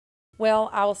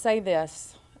Well, I will say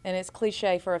this, and it's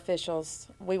cliche for officials,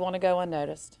 we want to go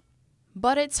unnoticed.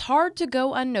 But it's hard to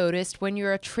go unnoticed when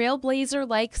you're a trailblazer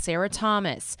like Sarah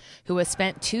Thomas, who has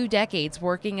spent 2 decades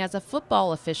working as a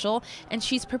football official, and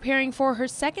she's preparing for her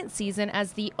second season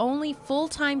as the only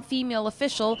full-time female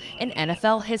official in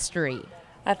NFL history.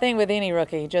 I think with any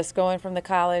rookie, just going from the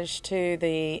college to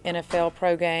the NFL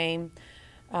pro game,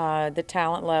 the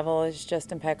talent level is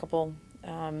just impeccable.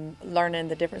 Learning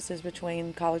the differences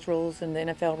between college rules and the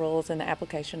NFL rules and the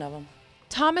application of them.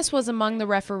 Thomas was among the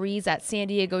referees at San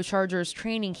Diego Chargers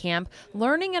training camp,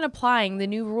 learning and applying the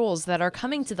new rules that are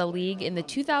coming to the league in the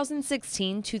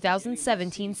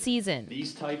 2016-2017 season.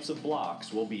 These types of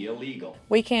blocks will be illegal.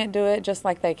 We can't do it just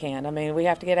like they can. I mean, we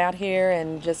have to get out here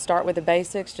and just start with the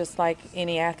basics, just like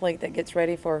any athlete that gets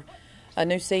ready for a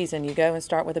new season. You go and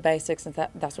start with the basics, and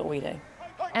that's what we do.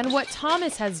 And what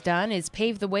Thomas has done is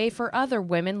pave the way for other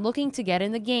women looking to get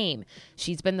in the game.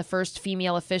 She's been the first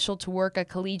female official to work a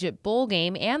collegiate bowl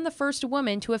game and the first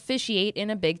woman to officiate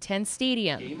in a Big Ten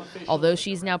stadium. Although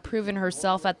she's now proven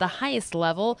herself at the highest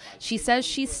level, she says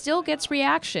she still gets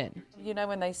reaction. You know,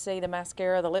 when they see the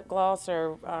mascara, the lip gloss,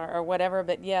 or whatever,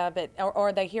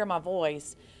 or they hear my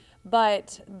voice.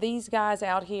 But these guys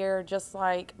out here, just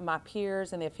like my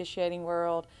peers in the officiating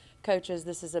world, coaches,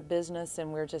 this is a business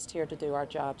and we're just here to do our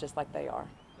job just like they are.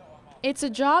 It's a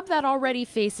job that already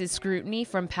faces scrutiny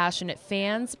from passionate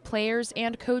fans, players,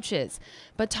 and coaches.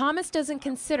 But Thomas doesn't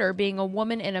consider being a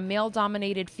woman in a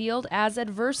male-dominated field as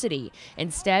adversity.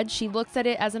 Instead, she looks at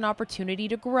it as an opportunity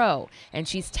to grow, and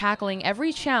she's tackling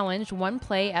every challenge one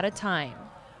play at a time.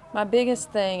 My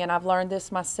biggest thing, and I've learned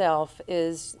this myself,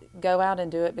 is go out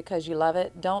and do it because you love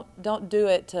it. Don't do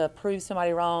it to prove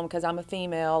somebody wrong because I'm a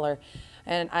female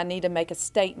and I need to make a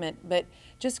statement, but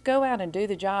just go out and do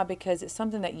the job because it's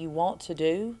something that you want to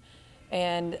do,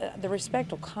 and the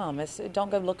respect will come. Don't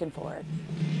go looking for it.